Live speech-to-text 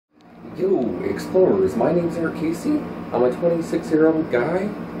Yo, explorers, my name's Eric Casey. I'm a 26-year-old guy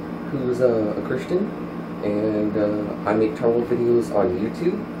who's a Christian, and I make travel videos on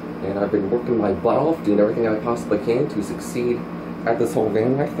YouTube, and I've been working my butt off, doing everything I possibly can to succeed at this whole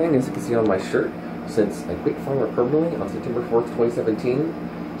van life thing, as you can see on my shirt, since I quit Farmer permanently on September 4th,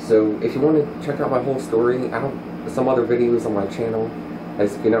 2017. So if you want to check out my whole story, I have some other videos on my channel.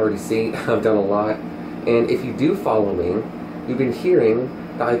 As you can already see, I've done a lot. And if you do follow me, you've been hearing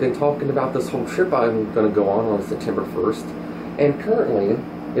that I've been talking about this whole trip I'm going to go on September 1st. And currently,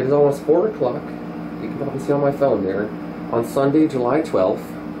 it is almost 4 o'clock. You can probably see on my phone there. On Sunday, July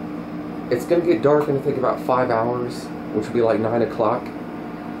 12th. It's going to get dark in I think about 5 hours, which will be like 9 o'clock.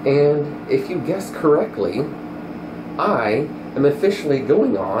 And if you guessed correctly, I am officially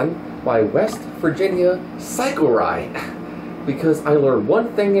going on my West Virginia cycle ride. Because I learned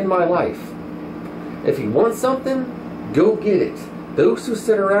one thing in my life. If you want something, go get it. Those who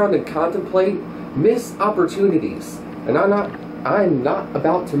sit around and contemplate miss opportunities. And I'm not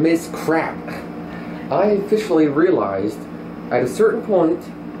about to miss crap. I officially realized at a certain point,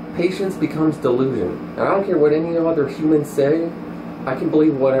 patience becomes delusion. And I don't care what any other humans say, I can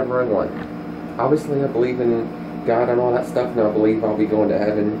believe whatever I want. Obviously I believe in God and all that stuff, and I believe I'll be going to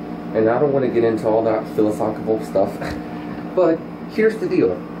heaven. And I don't want to get into all that philosophical stuff. But here's the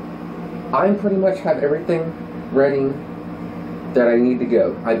deal. I pretty much have everything ready that I need to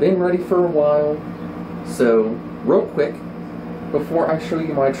go. I've been ready for a while. So real quick, before I show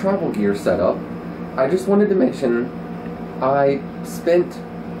you my travel gear setup, I just wanted to mention I spent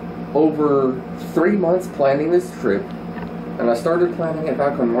over 3 months planning this trip, and I started planning it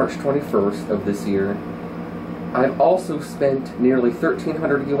back on March 21st of this year. I've also spent nearly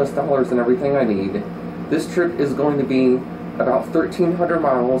 $1,300 US in everything I need. This trip is going to be about 1,300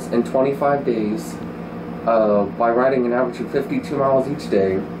 miles in 25 days by riding an average of 52 miles each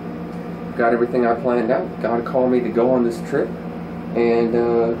day. Got everything I planned out. God called me to go on this trip, and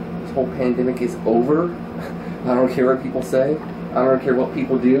this whole pandemic is over. I don't care what people say. I don't care what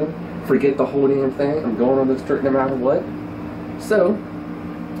people do. Forget the whole damn thing. I'm going on this trip no matter what. So,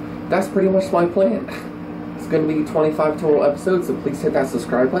 that's pretty much my plan. It's going to be 25 total episodes, so please hit that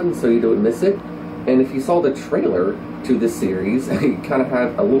subscribe button so you don't miss it. And if you saw the trailer to this series, you kind of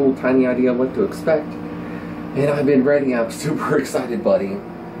have a little tiny idea of what to expect. And I've been ready. I'm super excited, buddy.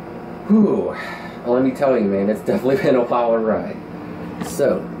 Whew. Well, let me tell you, man, it's definitely been a wild ride.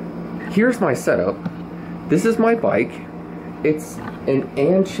 So, here's my setup. This is my bike. It's an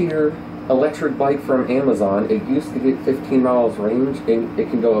Ancheer electric bike from Amazon. It used to get 15 miles range, and it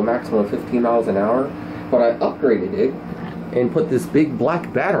can go a maximum of 15 miles an hour. But I upgraded it and put this big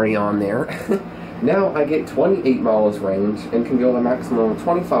black battery on there. Now I get 28 miles range and can go a maximum of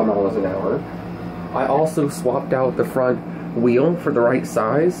 25 miles an hour. I also swapped out the front wheel for the right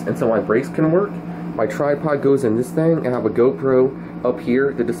size, and so my brakes can work. My tripod goes in this thing, and I have a GoPro up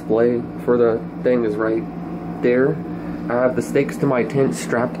here. The display for the thing is right there. I have the stakes to my tent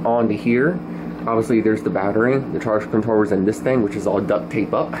strapped onto here. Obviously there's the battery, the charge controller's in this thing, which is all duct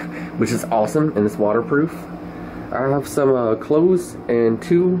tape up, which is awesome, and it's waterproof. I have some clothes and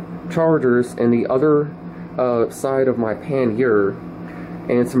 2 chargers in the other side of my pannier,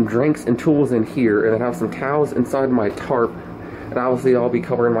 and some drinks and tools in here, and I have some towels inside my tarp, and obviously I'll be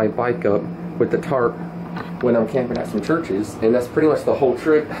covering my bike up with the tarp when I'm camping at some churches, and that's pretty much the whole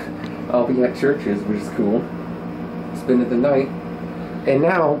trip. I'll be at churches, which is cool, spending the night. And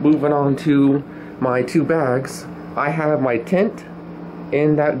now, moving on to my 2 bags, I have my tent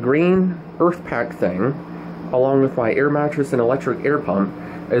and that green earth pack thing, along with my air mattress and electric air pump.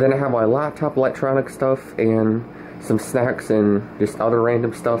 And then I have my laptop, electronic stuff, and some snacks and just other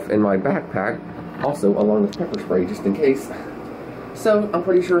random stuff in my backpack, also along with pepper spray just in case. So I'm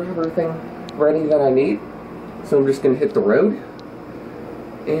pretty sure I have everything ready that I need. So I'm just going to hit the road.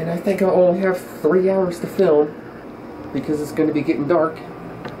 And I think I'll only have 3 hours to film because it's going to be getting dark.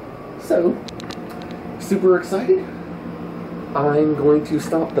 So, super excited. I'm going to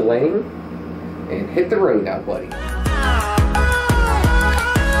stop delaying and hit the road now, buddy.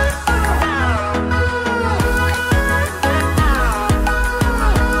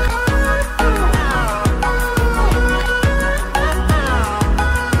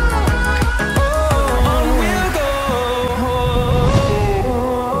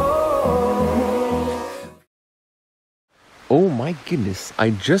 Oh my goodness, I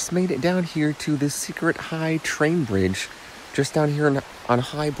just made it down here to this secret high train bridge just down here on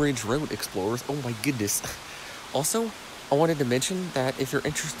High Bridge Road, explorers. Oh my goodness. Also, I wanted to mention that if you're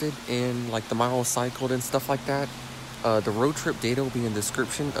interested in like the miles cycled and stuff like that, the road trip data will be in the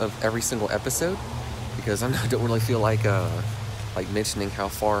description of every single episode, because I don't really feel like like mentioning how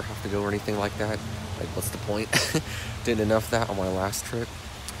far I have to go or anything like that. Like, what's the point? Did enough of that on my last trip.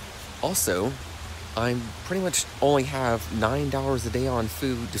 Also, I pretty much only have $9 a day on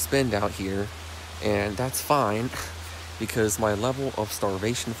food to spend out here, and that's fine because my level of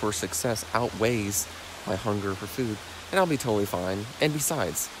starvation for success outweighs my hunger for food, and I'll be totally fine. And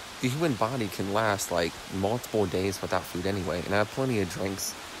besides, the human body can last like multiple days without food anyway, and I have plenty of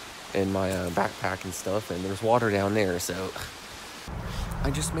drinks in my backpack and stuff, and there's water down there, so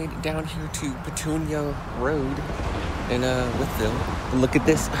I just made it down here to Petunia Road in Wytheville. And look at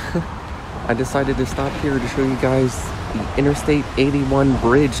this. I decided to stop here to show you guys the Interstate 81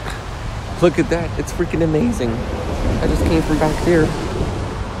 bridge. Look at that, it's freaking amazing. I just came from back there.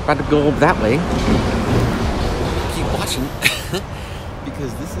 About to go up that way. Keep watching.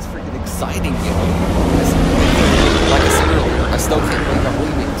 Because this is freaking exciting, yo. Like I said earlier, I still can't believe I'm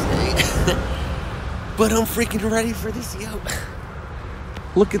leaving today. But I'm freaking ready for this, yo.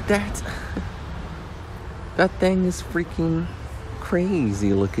 Look at that. That thing is freaking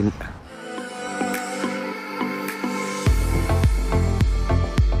crazy looking.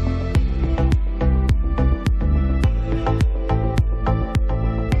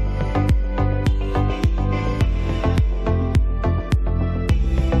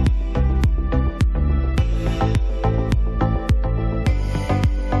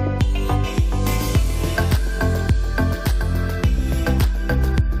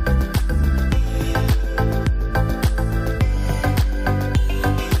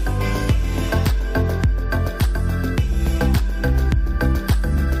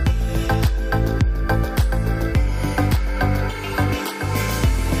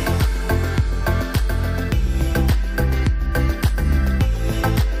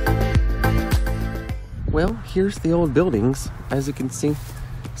 Well, here's the old buildings. As you can see, it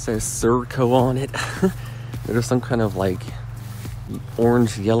says Serco on it. There's some kind of like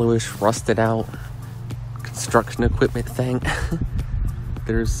orange, yellowish, rusted out construction equipment thing.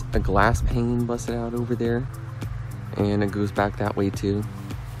 There's a glass pane busted out over there, and it goes back that way too.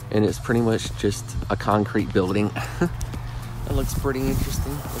 And it's pretty much just a concrete building. It looks pretty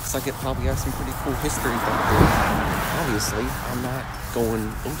interesting. Looks like it probably has some pretty cool history back there. Obviously, I'm not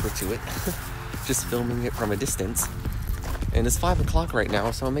going over to it. Just filming it from a distance. And it's 5 o'clock right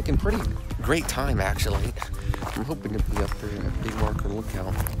now, so I'm making pretty great time actually. I'm hoping to be up there at Big Marker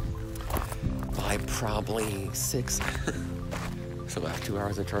Lookout by probably 6. So I have 2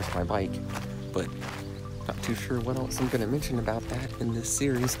 hours to charge my bike, but not too sure what else I'm gonna mention about that in this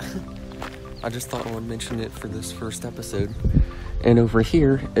series. I just thought I would mention it for this first episode. And over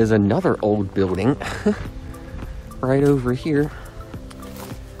here is another old building. Right over here.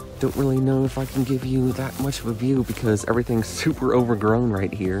 Don't really know if I can give you that much of a view because everything's super overgrown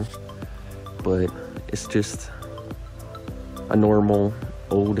right here. But it's just a normal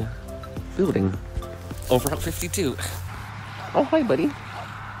old building over Route 52. Oh, hi, buddy.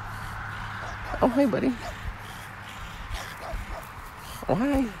 Oh, hi, buddy. Oh,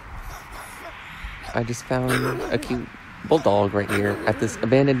 hi. I just found a cute bulldog right here at this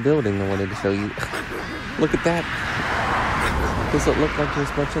abandoned building I wanted to show you. Look at that. Doesn't look like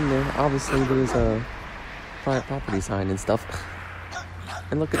there's much in there. Obviously, there's a private property sign and stuff.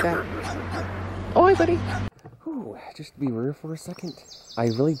 And look at that. Oh, hi, buddy. Whew, just to be real for a second, I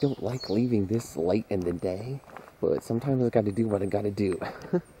really don't like leaving this late in the day, but sometimes I gotta do what I gotta do.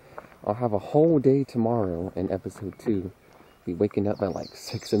 I'll have a whole day tomorrow in episode 2. Be waking up at like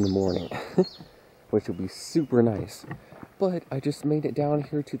 6 in the morning, which will be super nice. But I just made it down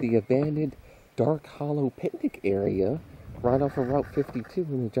here to the abandoned Dark Hollow picnic area right off of Route 52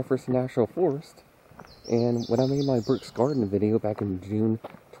 in the Jefferson National Forest. And when I made my Brooks Garden video back in June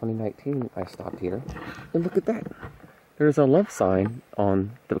 2019, I stopped here. And look at that. There's a love sign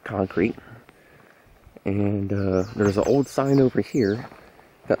on the concrete. And there's an old sign over here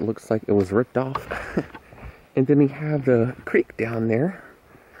that looks like it was ripped off. And then we have the creek down there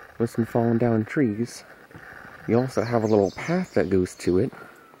with some fallen down trees. You also have a little path that goes to it.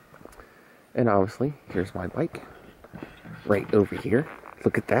 And obviously, here's my bike. Right over here.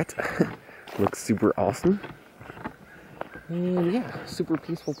 Look at that. Looks super awesome. And yeah, super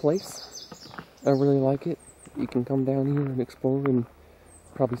peaceful place. I really like it. You can come down here and explore and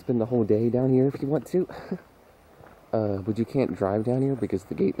probably spend the whole day down here if you want to. But you can't drive down here because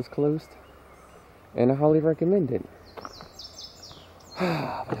the gate is closed. And I highly recommend it.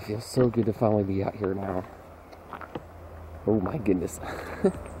 But it feels so good to finally be out here now. Oh my goodness.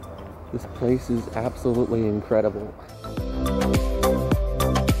 This place is absolutely incredible.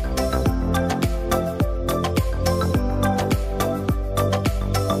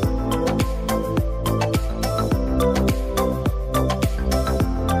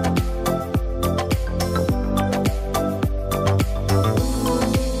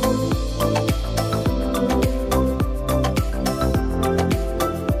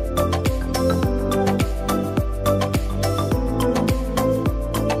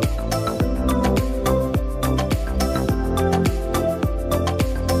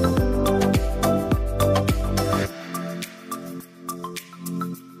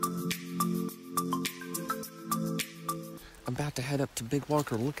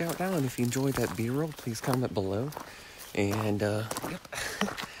 Walker Lookout now, and if you enjoyed that B-roll, please comment below. And, yep,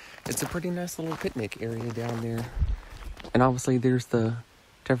 it's a pretty nice little picnic area down there. And obviously there's the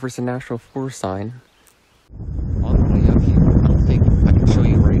Jefferson National Forest sign. All the way up here, I don't think I can show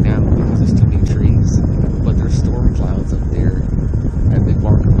you right now because there's too many trees, but there's storm clouds up there at Big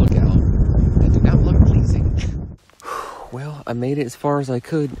Walker Lookout that do not look pleasing. Well, I made it as far as I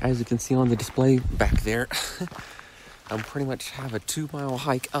could, as you can see on the display back there. I pretty much have a 2-mile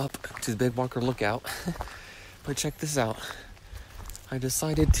hike up to the Big Walker Lookout. But check this out. I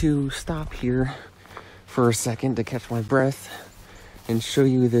decided to stop here for a second to catch my breath and show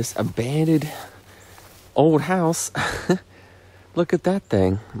you this abandoned old house. Look at that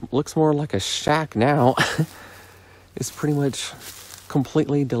thing. Looks more like a shack now. It's pretty much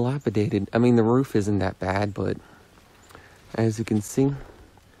completely dilapidated. I mean, the roof isn't that bad, but as you can see,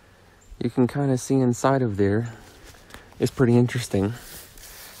 you can kind of see inside of there. It's pretty interesting.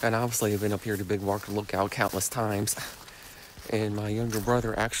 And obviously I've been up here to Big Walker Lookout countless times. And my younger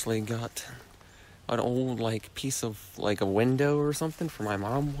brother actually got an old like piece of like a window or something for my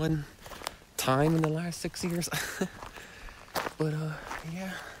mom one time in the last 6 years. But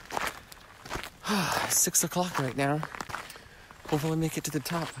yeah. 6 o'clock right now. Hopefully I make it to the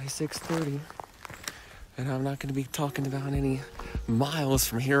top by 6:30. And I'm not gonna be talking about any miles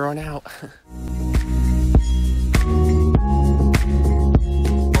from here on out.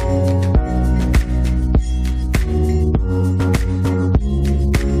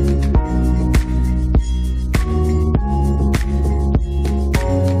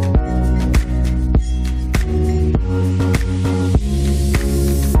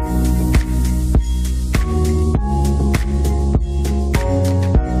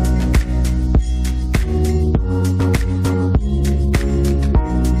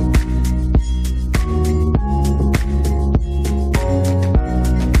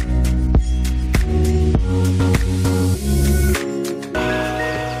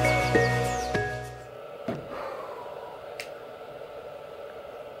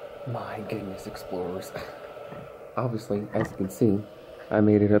 My goodness, explorers. Obviously, as you can see, I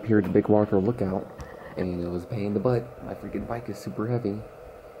made it up here to Big Walker Lookout, and it was a pain in the butt. My freaking bike is super heavy.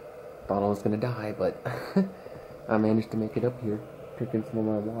 Thought I was gonna die, but I managed to make it up here, drinking some of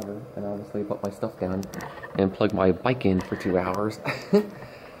my water, and obviously put my stuff down and plug my bike in for 2 hours.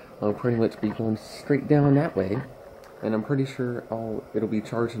 I'll pretty much be going straight down that way, and I'm pretty sure it'll be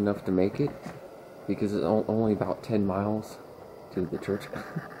charged enough to make it, because it's only about 10 miles to the church.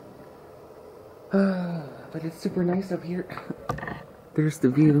 But it's super nice up here. There's the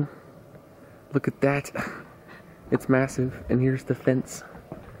view. Look at that. It's massive. And here's the fence.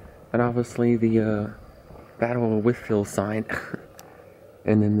 And obviously the Battle of Wytheville sign.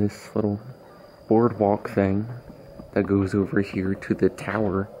 And then this little boardwalk thing that goes over here to the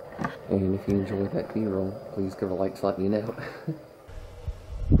tower. And if you enjoy that B-roll, please give a like to let me know.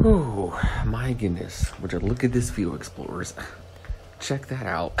 Oh my goodness. Would you look at this view, explorers? Check that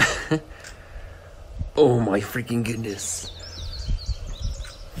out. Oh my freaking goodness.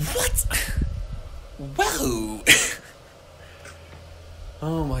 What? Whoa.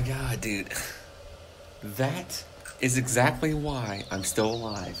 Oh my god, dude. That is exactly why I'm still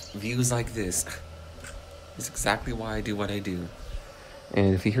alive. Views like this is exactly why I do what I do.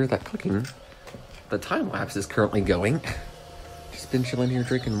 And if you hear that clicking, the time lapse is currently going. Just been chilling here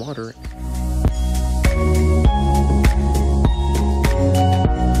drinking water.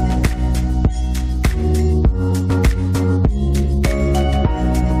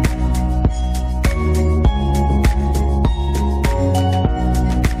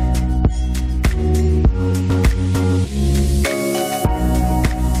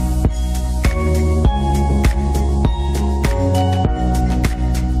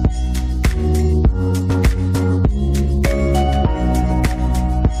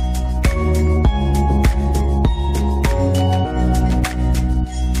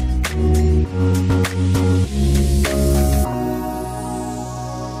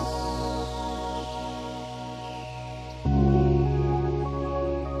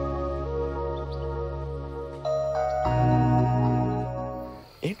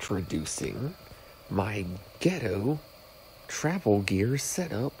 Introducing my ghetto travel gear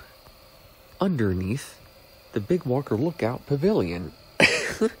setup underneath the Big Walker Lookout Pavilion.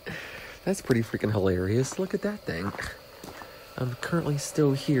 That's pretty freaking hilarious. Look at that thing. I'm currently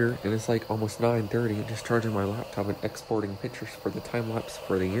still here, and it's like almost 9:30, just charging my laptop and exporting pictures for the time-lapse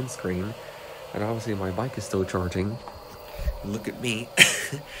for the end screen. And obviously my bike is still charging. Look at me.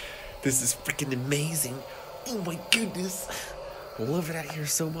 This is freaking amazing. Oh my goodness. I love it out here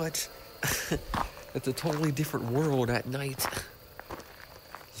so much. It's a totally different world at night.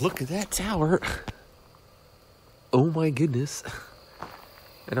 Look at that tower. Oh my goodness.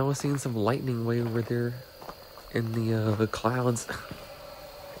 And I was seeing some lightning way over there in the clouds.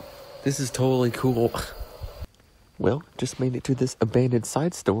 This is totally cool. Well, just made it to this abandoned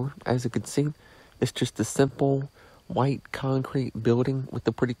side store. As you can see, it's just a simple white concrete building with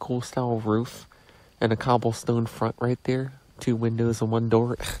a pretty cool style roof and a cobblestone front right there. 2 windows and 1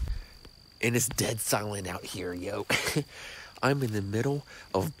 door. And it's dead silent out here, yo. I'm in the middle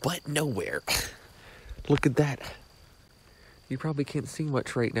of butt nowhere. Look at that. You probably can't see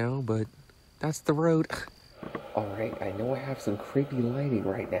much right now, but that's the road. Alright, I know I have some creepy lighting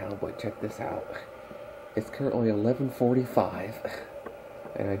right now, but check this out. It's currently 11:45,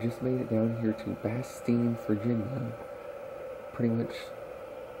 and I just made it down here to Bastian, Virginia. Pretty much,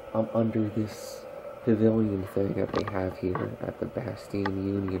 I'm under this pavilion thing that they have here at the Bastian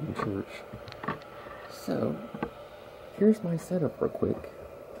Union Church. So, here's my setup real quick.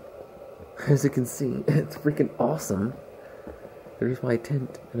 As you can see, it's freaking awesome. There's my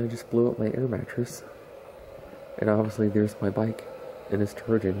tent, and I just blew up my air mattress. And obviously there's my bike, and it's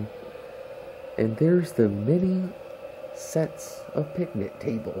charging. And there's the many sets of picnic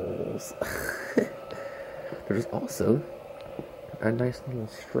tables. There's also a nice little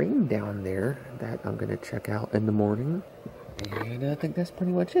stream down there that I'm going to check out in the morning. And I think that's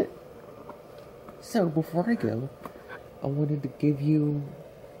pretty much it. So before I go, I wanted to give you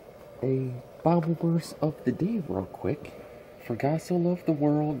a Bible verse of the day real quick. For God so loved the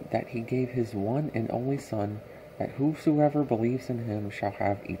world that he gave his one and only Son, that whosoever believes in him shall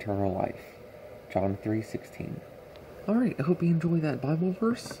have eternal life. John 3:16. Alright, I hope you enjoy that Bible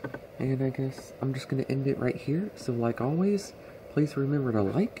verse, and I guess I'm just going to end it right here. So like always, please remember to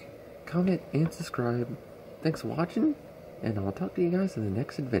like, comment, and subscribe. Thanks for watching, and I'll talk to you guys in the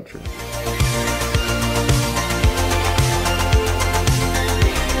next adventure.